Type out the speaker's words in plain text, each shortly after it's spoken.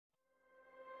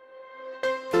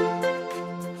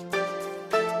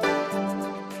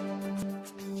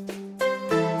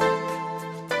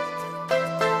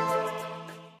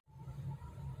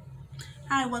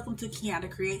welcome to Kenyadda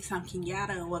Creates. I'm Kenyadda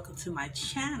and welcome to my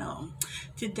channel.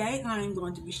 Today I'm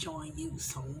going to be showing you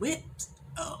some whips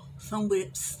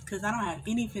because I don't have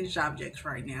any finished objects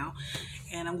right now,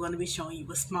 and I'm going to be showing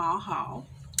you a small haul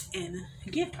and a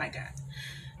gift I got.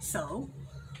 So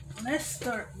let's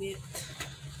start with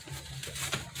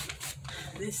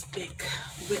this big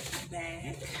whip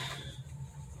bag.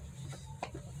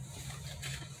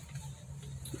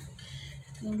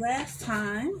 Last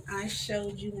time I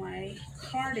showed you my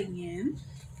cardigan.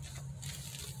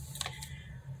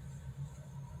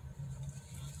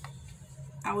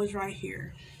 I was right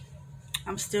here.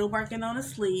 I'm still working on a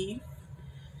sleeve.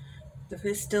 This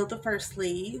is still the first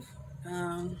sleeve.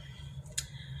 I've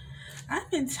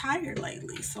been tired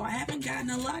lately, so I haven't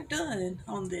gotten a lot done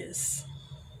on this.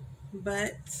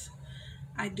 But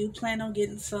I do plan on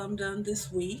getting some done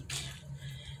this week.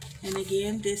 And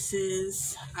again, this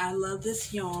is, I love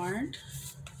this yarn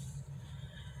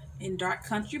in dark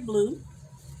country blue.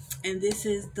 And this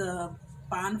is the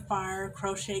Bonfire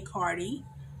Crochet Cardi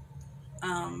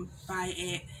by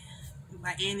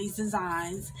Annie's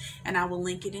Designs, and I will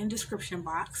link it in the description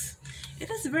box.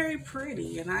 It is very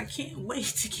pretty and I can't wait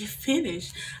to get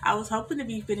finished. I was hoping to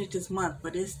be finished this month,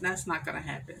 but that's not gonna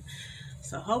happen.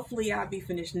 So hopefully I'll be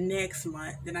finished next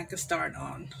month, then I can start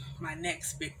on my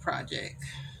next big project.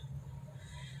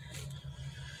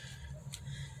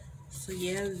 So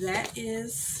yeah, that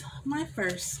is my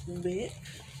first bit.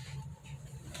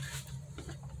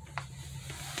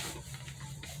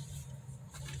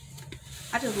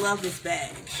 I just love this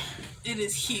bag. It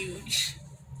is huge.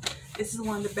 This is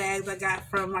one of the bags I got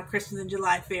from my Christmas and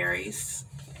July fairies.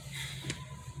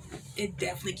 It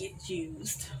definitely gets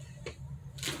used.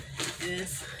 And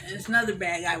it's another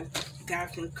bag I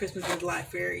got from Christmas and July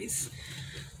fairies.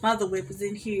 My other whip is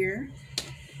in here.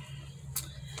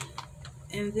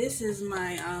 And this is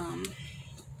my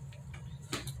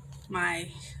my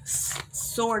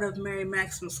sort of Mary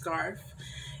Maxim scarf.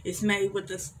 It's made with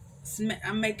this.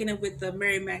 I'm making it with the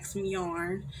Mary Maxim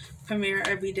yarn, Premier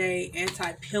Everyday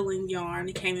Anti-Pilling yarn.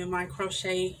 It came in my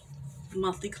crochet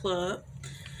monthly club.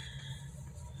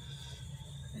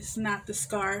 It's not the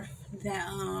scarf that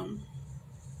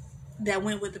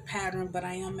went with the pattern, but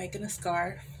I am making a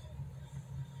scarf.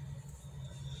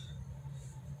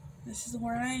 This is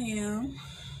where I am.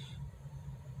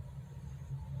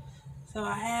 So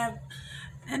I have,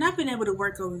 and I've been able to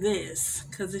work on this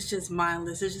because it's just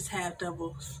mindless. It's just half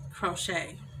double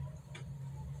crochet.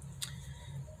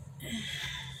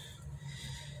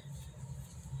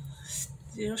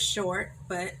 Still short,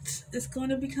 but it's going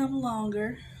to become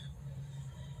longer.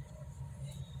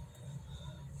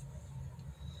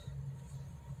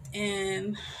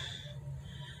 And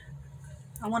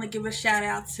I want to give a shout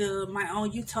out to my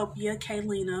own Utopia,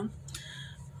 Kaylina,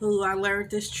 who I learned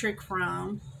this trick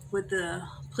from with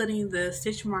putting the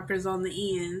stitch markers on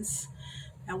the ends.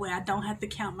 That way I don't have to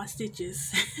count my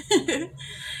stitches.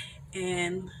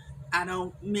 And I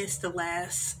don't miss the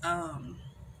last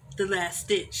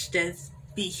stitch that's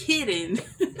be hidden.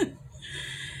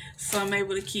 So I'm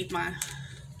able to keep my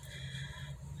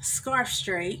scarf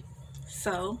straight.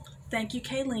 So thank you,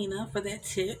 Kaylina, for that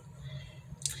tip.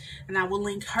 And I will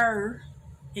link her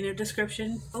in the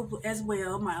description as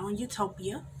well, my own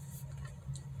Utopia.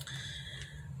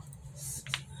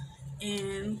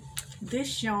 And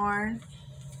this yarn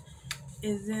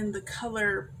is in the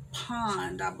color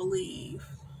Pond, I believe.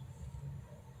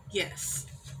 Yes.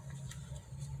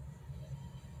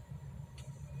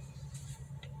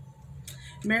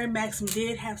 Mary Maxim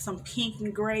did have some pink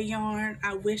and gray yarn.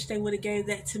 I wish they would have gave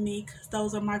that to me because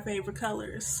those are my favorite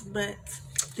colors. But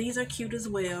these are cute as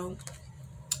well,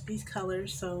 these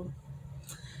colors. So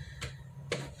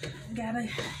gotta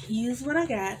use what I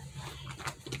got.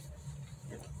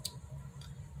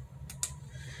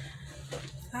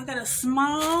 I got a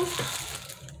small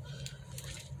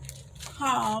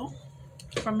haul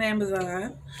from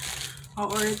Amazon. I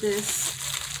ordered this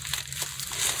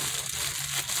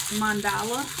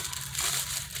mandala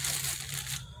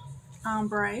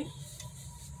ombre.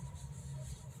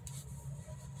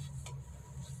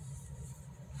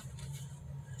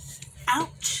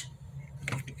 Ouch.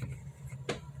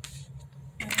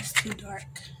 That's too dark.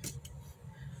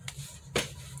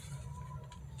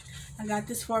 I got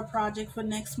this for a project for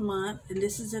next month, and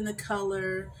this is in the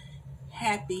color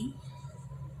Happy.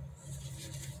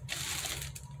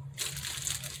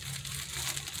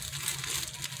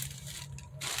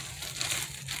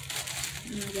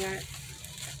 And I got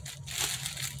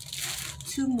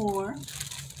two more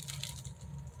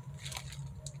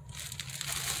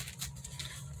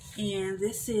And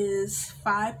this is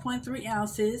 5.3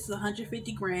 ounces,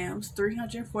 150 grams,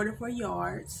 344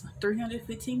 yards,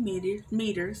 315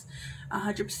 meters,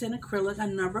 100% acrylic, a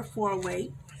number 4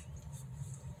 weight.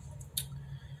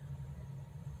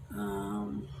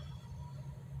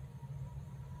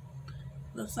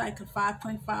 Looks like a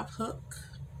 5.5 hook,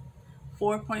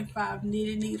 4.5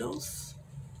 knitted needles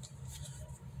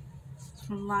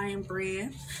from Lion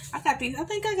Brand. I got these. I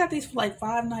think I got these for like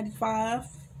 $5.95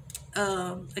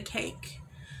 a cake.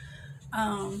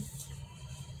 I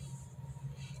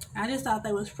just thought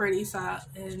they was pretty,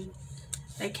 and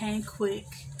they came quick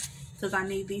because I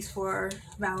need these for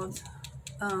a Valentine's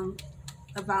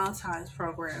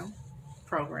project.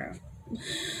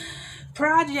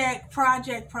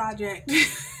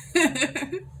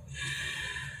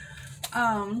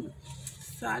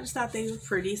 So I just thought they were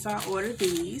pretty, so I ordered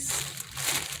these.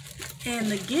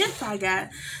 And the gift I got,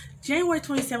 January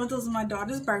 27th was my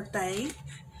daughter's birthday.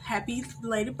 Happy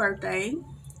belated birthday.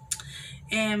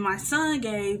 And my son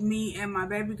gave me and my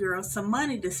baby girl some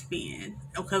money to spend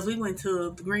because we went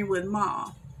to the Greenwood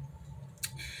Mall.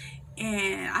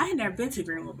 And I had never been to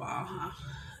Greenwood Mall,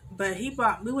 but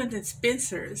we went to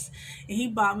Spencer's, and he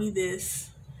bought me this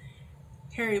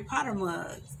Harry Potter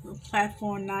mug, the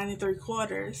platform 9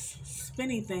 3/4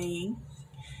 spinny thing.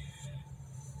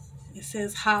 It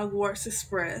says Hogwarts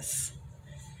Express,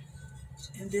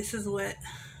 and this is what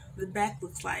the back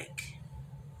looks like.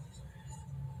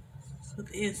 That's what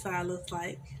the inside looks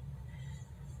like.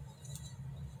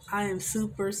 I am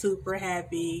super, super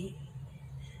happy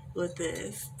with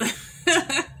this.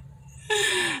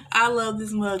 I love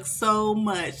this mug so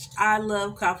much. I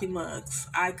love coffee mugs.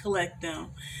 I collect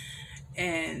them.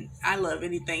 And I love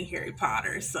anything Harry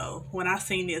Potter. So when I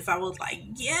seen this, I was like,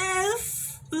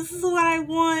 yes, this is what I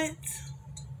want.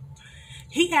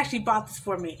 He actually bought this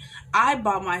for me. I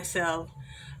bought myself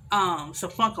some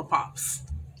Funko Pops.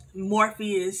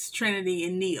 Morpheus, Trinity,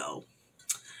 and Neo.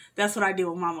 That's what I did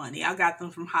with my money. I got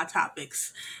them from Hot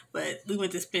Topics. But we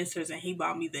went to Spencer's and he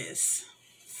bought me this.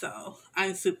 So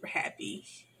I'm super happy.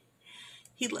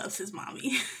 He loves his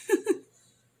mommy.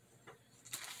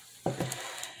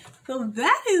 So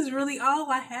that is really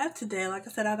all I have today. Like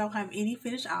I said, I don't have any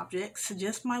finished objects,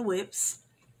 just my whips.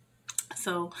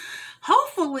 So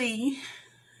hopefully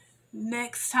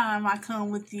next time I come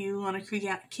with you on a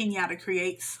Kenyadda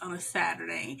Creates on a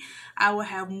Saturday, I will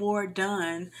have more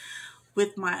done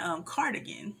with my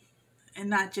cardigan and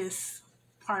not just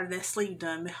part of that sleeve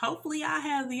done. But hopefully I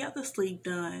have the other sleeve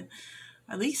done,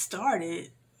 at least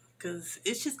started, because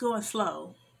it's just going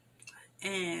slow.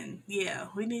 And yeah,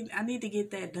 I need to get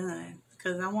that done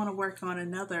because I want to work on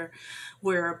another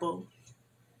wearable.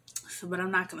 But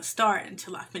I'm not going to start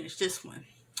until I finish this one.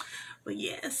 But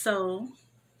yeah, so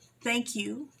thank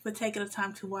you for taking the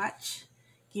time to watch.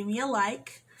 Give me a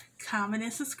like, comment,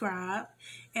 and subscribe.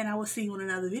 And I will see you in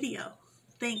another video.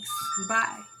 Thanks.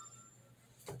 Bye.